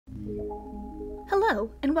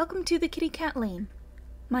Hello, and welcome to the Kitty Cat Lane.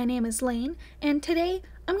 My name is Lane, and today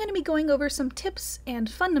I'm going to be going over some tips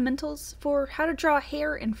and fundamentals for how to draw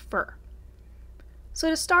hair and fur. So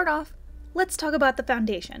to start off, let's talk about the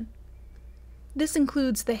foundation. This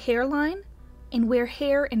includes the hairline and where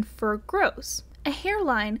hair and fur grows. A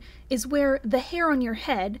hairline is where the hair on your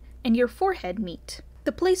head and your forehead meet,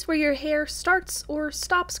 the place where your hair starts or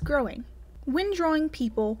stops growing. When drawing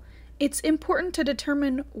people, it's important to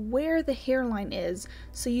determine where the hairline is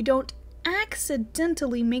so you don't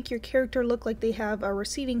accidentally make your character look like they have a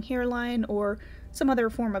receding hairline or some other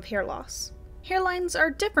form of hair loss. Hairlines are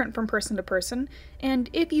different from person to person, and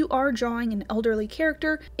if you are drawing an elderly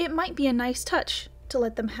character, it might be a nice touch to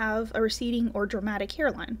let them have a receding or dramatic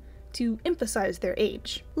hairline to emphasize their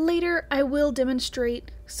age. Later, I will demonstrate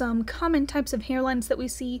some common types of hairlines that we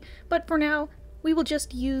see, but for now, we will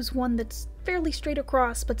just use one that's fairly straight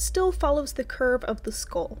across but still follows the curve of the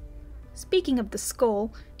skull. Speaking of the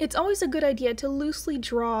skull, it's always a good idea to loosely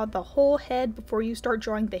draw the whole head before you start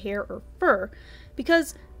drawing the hair or fur,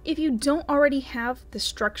 because if you don't already have the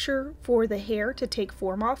structure for the hair to take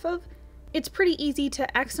form off of, it's pretty easy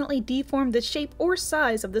to accidentally deform the shape or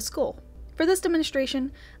size of the skull. For this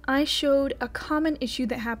demonstration, I showed a common issue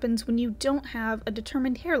that happens when you don't have a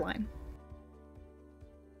determined hairline.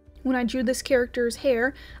 When I drew this character's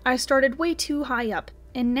hair, I started way too high up,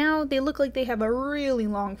 and now they look like they have a really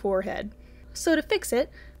long forehead. So to fix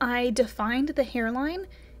it, I defined the hairline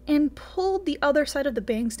and pulled the other side of the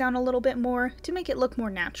bangs down a little bit more to make it look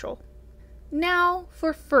more natural. Now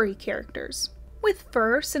for furry characters. With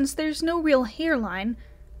fur, since there's no real hairline,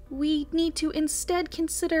 we need to instead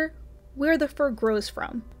consider where the fur grows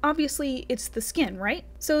from. Obviously, it's the skin, right?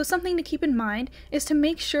 So something to keep in mind is to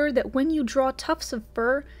make sure that when you draw tufts of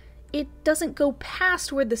fur, it doesn't go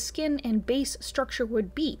past where the skin and base structure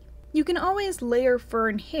would be. You can always layer fur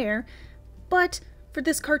and hair, but for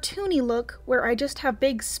this cartoony look, where I just have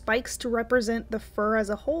big spikes to represent the fur as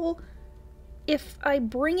a whole, if I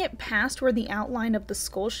bring it past where the outline of the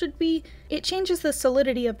skull should be, it changes the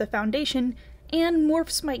solidity of the foundation and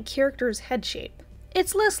morphs my character's head shape.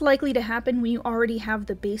 It's less likely to happen when you already have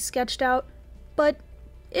the base sketched out, but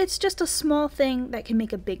it's just a small thing that can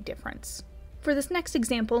make a big difference. For this next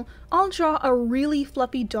example, I'll draw a really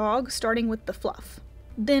fluffy dog starting with the fluff.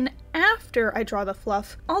 Then after I draw the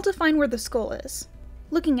fluff, I'll define where the skull is.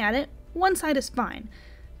 Looking at it, one side is fine,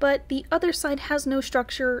 but the other side has no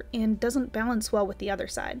structure and doesn't balance well with the other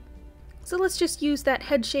side. So let's just use that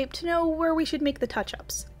head shape to know where we should make the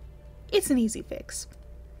touch-ups. It's an easy fix.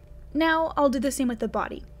 Now I'll do the same with the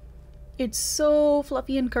body. It's so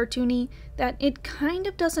fluffy and cartoony that it kind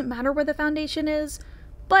of doesn't matter where the foundation is,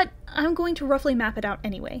 but I'm going to roughly map it out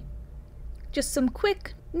anyway. Just some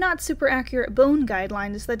quick, not super accurate bone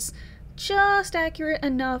guidelines that's just accurate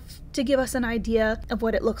enough to give us an idea of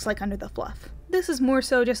what it looks like under the fluff. This is more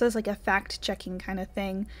so just as like a fact-checking kind of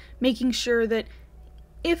thing, making sure that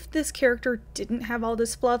if this character didn't have all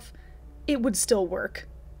this fluff, it would still work.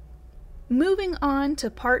 Moving on to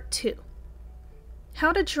part 2.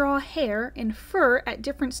 How to draw hair and fur at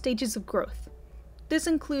different stages of growth. This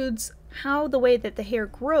includes how the way that the hair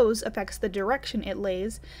grows affects the direction it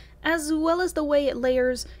lays, as well as the way it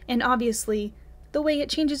layers, and obviously, the way it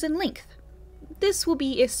changes in length. This will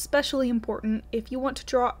be especially important if you want to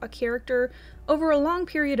draw a character over a long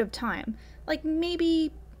period of time, like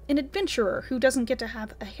maybe an adventurer who doesn't get to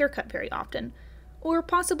have a haircut very often, or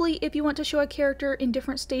possibly if you want to show a character in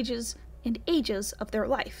different stages and ages of their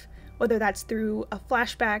life, whether that's through a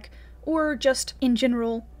flashback or just in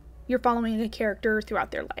general, you're following a character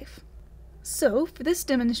throughout their life. So, for this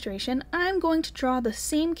demonstration, I'm going to draw the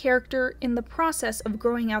same character in the process of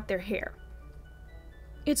growing out their hair.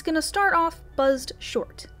 It's going to start off buzzed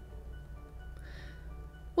short.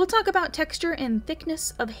 We'll talk about texture and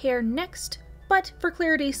thickness of hair next, but for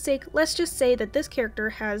clarity's sake, let's just say that this character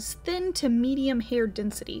has thin to medium hair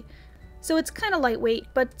density, so it's kind of lightweight,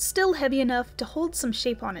 but still heavy enough to hold some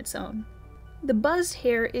shape on its own. The buzzed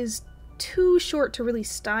hair is too short to really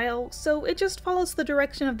style, so it just follows the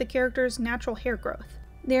direction of the character's natural hair growth.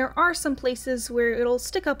 There are some places where it'll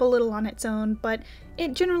stick up a little on its own, but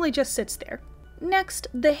it generally just sits there. Next,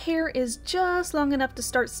 the hair is just long enough to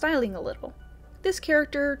start styling a little. This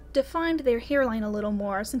character defined their hairline a little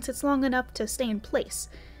more since it's long enough to stay in place,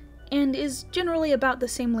 and is generally about the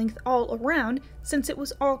same length all around since it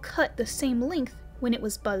was all cut the same length when it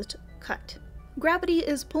was buzzed cut. Gravity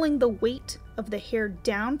is pulling the weight of the hair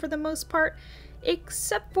down for the most part,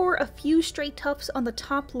 except for a few stray tufts on the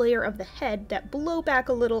top layer of the head that blow back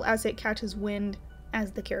a little as it catches wind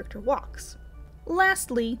as the character walks.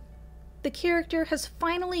 Lastly, the character has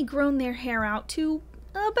finally grown their hair out to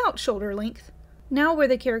about shoulder length. Now where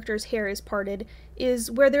the character's hair is parted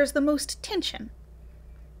is where there's the most tension.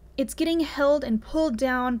 It's getting held and pulled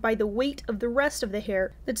down by the weight of the rest of the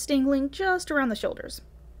hair that's dangling just around the shoulders.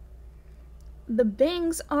 The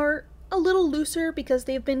bangs are a little looser because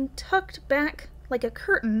they've been tucked back like a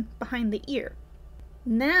curtain behind the ear.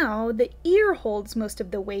 Now the ear holds most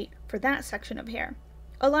of the weight for that section of hair,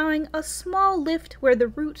 allowing a small lift where the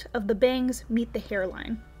root of the bangs meet the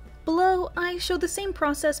hairline. Below, I show the same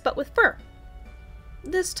process but with fur.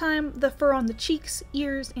 This time, the fur on the cheeks,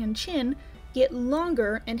 ears, and chin get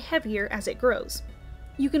longer and heavier as it grows.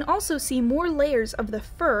 You can also see more layers of the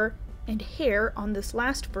fur and hair on this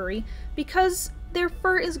last furry because their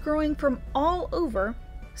fur is growing from all over,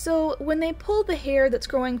 so when they pull the hair that's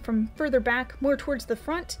growing from further back more towards the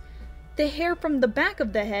front, the hair from the back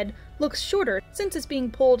of the head looks shorter since it's being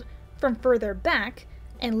pulled from further back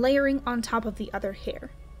and layering on top of the other hair.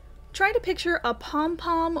 Try to picture a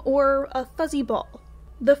pom-pom or a fuzzy ball.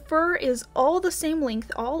 The fur is all the same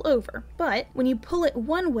length all over, but when you pull it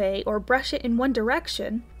one way or brush it in one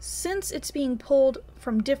direction, since it's being pulled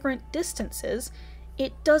from different distances,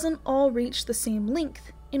 it doesn't all reach the same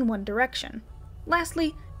length in one direction.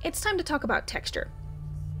 Lastly, it's time to talk about texture.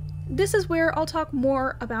 This is where I'll talk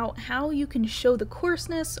more about how you can show the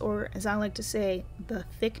coarseness, or as I like to say, the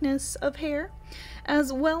thickness of hair,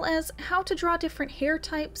 as well as how to draw different hair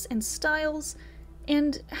types and styles,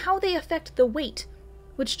 and how they affect the weight,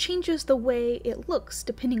 which changes the way it looks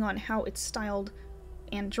depending on how it's styled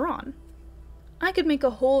and drawn. I could make a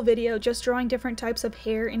whole video just drawing different types of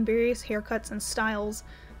hair in various haircuts and styles,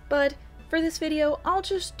 but for this video I'll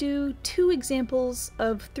just do 2 examples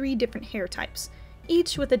of 3 different hair types,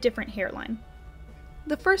 each with a different hairline.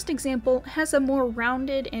 The first example has a more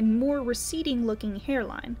rounded and more receding looking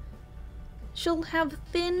hairline. She'll have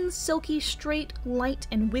thin, silky, straight, light,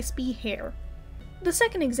 and wispy hair. The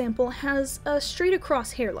second example has a straight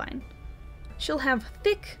across hairline. She'll have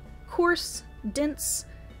thick, coarse, dense,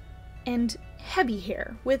 and heavy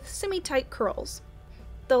hair with semi-tight curls.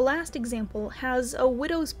 The last example has a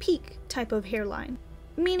widow's peak type of hairline,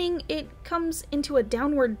 meaning it comes into a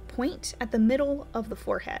downward point at the middle of the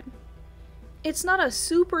forehead. It's not a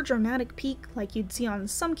super dramatic peak like you'd see on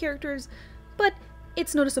some characters, but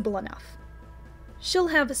it's noticeable enough. She'll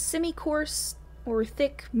have semi-coarse or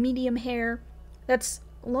thick medium hair that's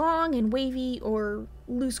long and wavy or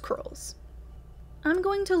loose curls. I'm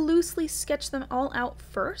going to loosely sketch them all out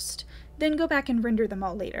first, then go back and render them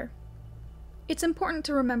all later. It's important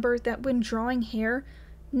to remember that when drawing hair,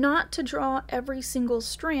 not to draw every single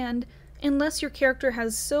strand unless your character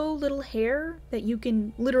has so little hair that you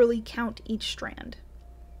can literally count each strand.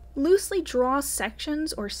 Loosely draw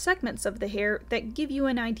sections or segments of the hair that give you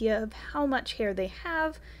an idea of how much hair they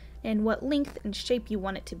have and what length and shape you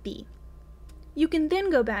want it to be. You can then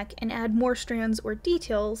go back and add more strands or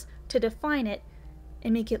details to define it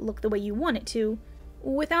and make it look the way you want it to,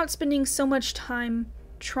 without spending so much time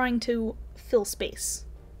trying to fill space.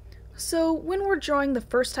 So when we're drawing the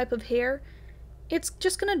first type of hair, it's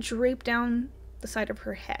just going to drape down the side of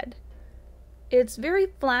her head. It's very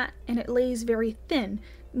flat and it lays very thin,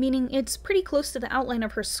 meaning it's pretty close to the outline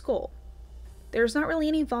of her skull. There's not really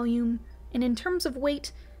any volume, and in terms of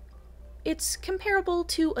weight, it's comparable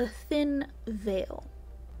to a thin veil.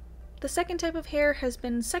 The second type of hair has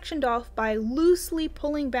been sectioned off by loosely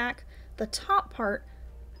pulling back the top part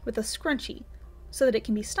with a scrunchie so that it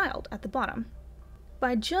can be styled at the bottom.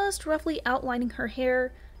 By just roughly outlining her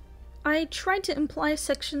hair, I tried to imply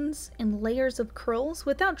sections and layers of curls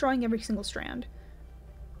without drawing every single strand.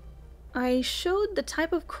 I showed the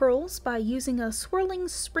type of curls by using a swirling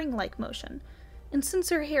spring-like motion, and since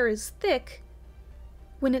her hair is thick,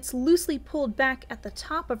 when it's loosely pulled back at the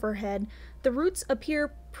top of her head, the roots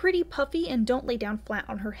appear pretty puffy and don't lay down flat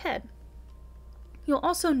on her head. You'll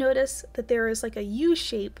also notice that there is like a U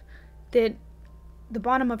shape that the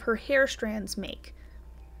bottom of her hair strands make.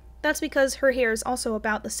 That's because her hair is also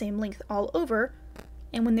about the same length all over,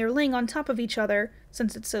 and when they're laying on top of each other,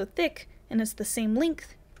 since it's so thick and it's the same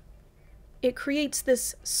length, it creates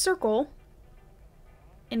this circle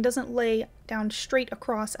and doesn't lay down straight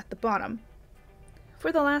across at the bottom.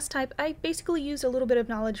 For the last type, I basically used a little bit of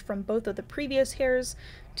knowledge from both of the previous hairs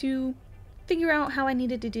to figure out how I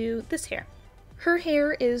needed to do this hair. Her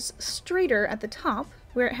hair is straighter at the top,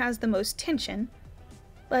 where it has the most tension,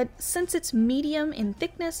 but since it's medium in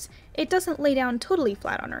thickness, it doesn't lay down totally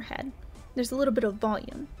flat on her head. There's a little bit of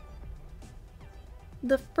volume.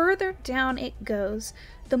 The further down it goes,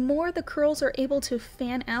 the more the curls are able to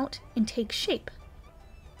fan out and take shape.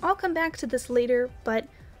 I'll come back to this later, but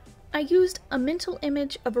I used a mental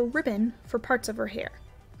image of a ribbon for parts of her hair.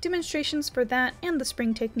 Demonstrations for that and the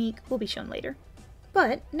spring technique will be shown later.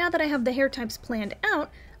 But now that I have the hair types planned out,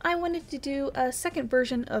 I wanted to do a second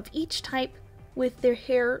version of each type with their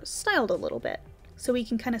hair styled a little bit, so we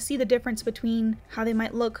can kind of see the difference between how they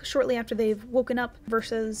might look shortly after they've woken up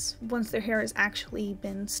versus once their hair has actually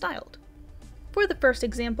been styled. For the first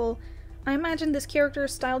example, I imagined this character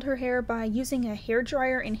styled her hair by using a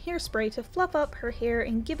hairdryer and hairspray to fluff up her hair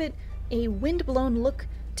and give it a wind-blown look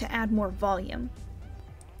to add more volume.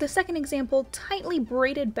 The second example tightly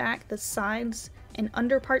braided back the sides and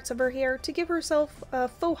under parts of her hair to give herself a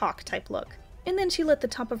faux hawk type look, and then she let the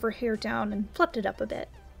top of her hair down and fluffed it up a bit.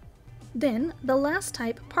 Then the last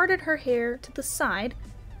type parted her hair to the side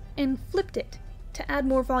and flipped it to add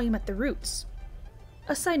more volume at the roots.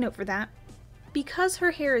 A side note for that, because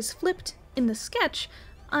her hair is flipped in the sketch,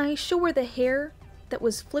 I show where the hair that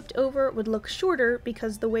was flipped over would look shorter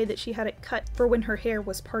because the way that she had it cut for when her hair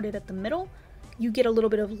was parted at the middle, you get a little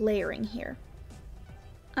bit of layering here.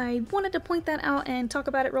 I wanted to point that out and talk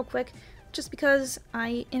about it real quick, just because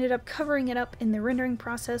I ended up covering it up in the rendering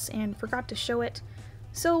process and forgot to show it,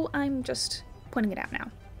 so I'm just pointing it out now.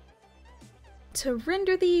 To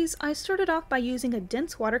render these, I started off by using a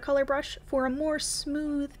dense watercolor brush for a more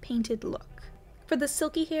smooth, painted look. For the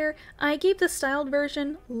silky hair, I gave the styled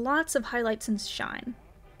version lots of highlights and shine.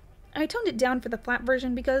 I toned it down for the flat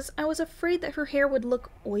version because I was afraid that her hair would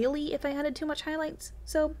look oily if I added too much highlights,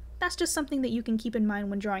 so that's just something that you can keep in mind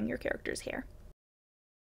when drawing your character's hair.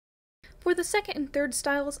 For the second and third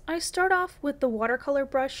styles, I start off with the watercolor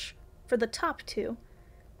brush for the top two,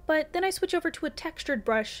 but then I switch over to a textured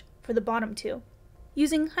brush for the bottom two.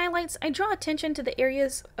 Using highlights, I draw attention to the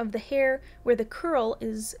areas of the hair where the curl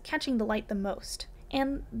is catching the light the most.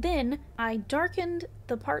 And then I darkened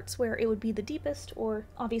the parts where it would be the deepest, or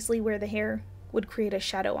obviously where the hair would create a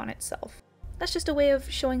shadow on itself. That's just a way of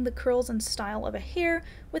showing the curls and style of a hair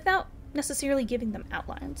without necessarily giving them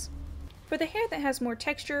outlines. For the hair that has more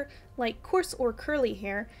texture, like coarse or curly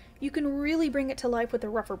hair, you can really bring it to life with a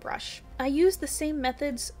rougher brush. I used the same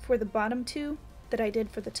methods for the bottom two that I did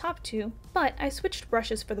for the top two, but I switched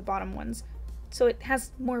brushes for the bottom ones, so it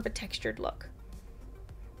has more of a textured look.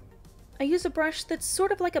 I use a brush that's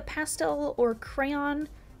sort of like a pastel or crayon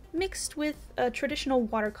mixed with a traditional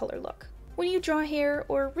watercolor look. When you draw hair,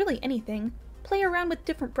 or really anything, play around with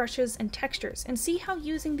different brushes and textures and see how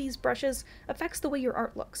using these brushes affects the way your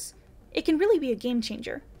art looks. It can really be a game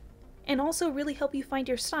changer, and also really help you find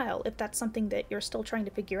your style if that's something that you're still trying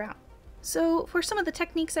to figure out. So for some of the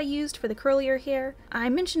techniques I used for the curlier hair, I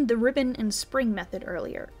mentioned the ribbon and spring method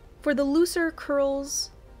earlier. For the looser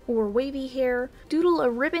curls or wavy hair, doodle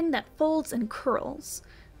a ribbon that folds and curls.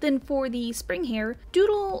 Then for the spring hair,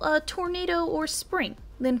 doodle a tornado or spring.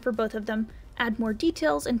 Then for both of them, add more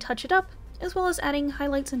details and touch it up, as well as adding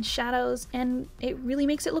highlights and shadows, and it really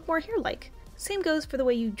makes it look more hair-like. Same goes for the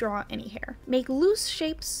way you draw any hair. Make loose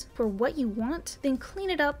shapes for what you want, then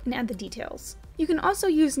clean it up and add the details. You can also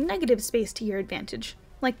use negative space to your advantage,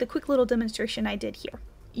 like the quick little demonstration I did here.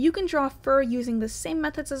 You can draw fur using the same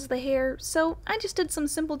methods as the hair, so I just did some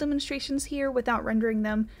simple demonstrations here without rendering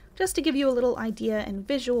them, just to give you a little idea and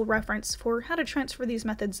visual reference for how to transfer these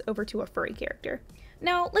methods over to a furry character.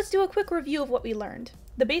 Now, let's do a quick review of what we learned.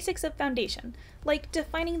 The basics of foundation, like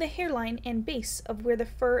defining the hairline and base of where the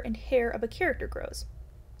fur and hair of a character grows.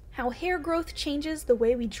 How hair growth changes the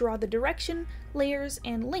way we draw the direction, layers,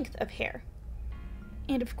 and length of hair.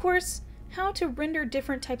 And of course, how to render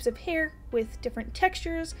different types of hair with different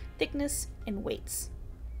textures, thickness, and weights.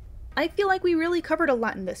 I feel like we really covered a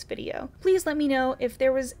lot in this video. Please let me know if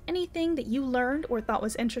there was anything that you learned or thought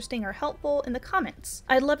was interesting or helpful in the comments.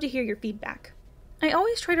 I'd love to hear your feedback. I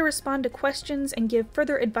always try to respond to questions and give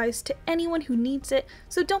further advice to anyone who needs it,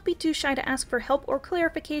 so don't be too shy to ask for help or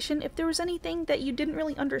clarification if there was anything that you didn't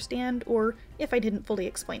really understand or if I didn't fully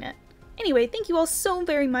explain it. Anyway, thank you all so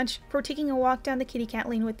very much for taking a walk down the kitty cat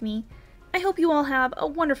lane with me. I hope you all have a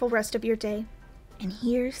wonderful rest of your day. And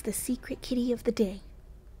here's the secret kitty of the day.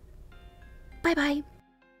 Bye bye!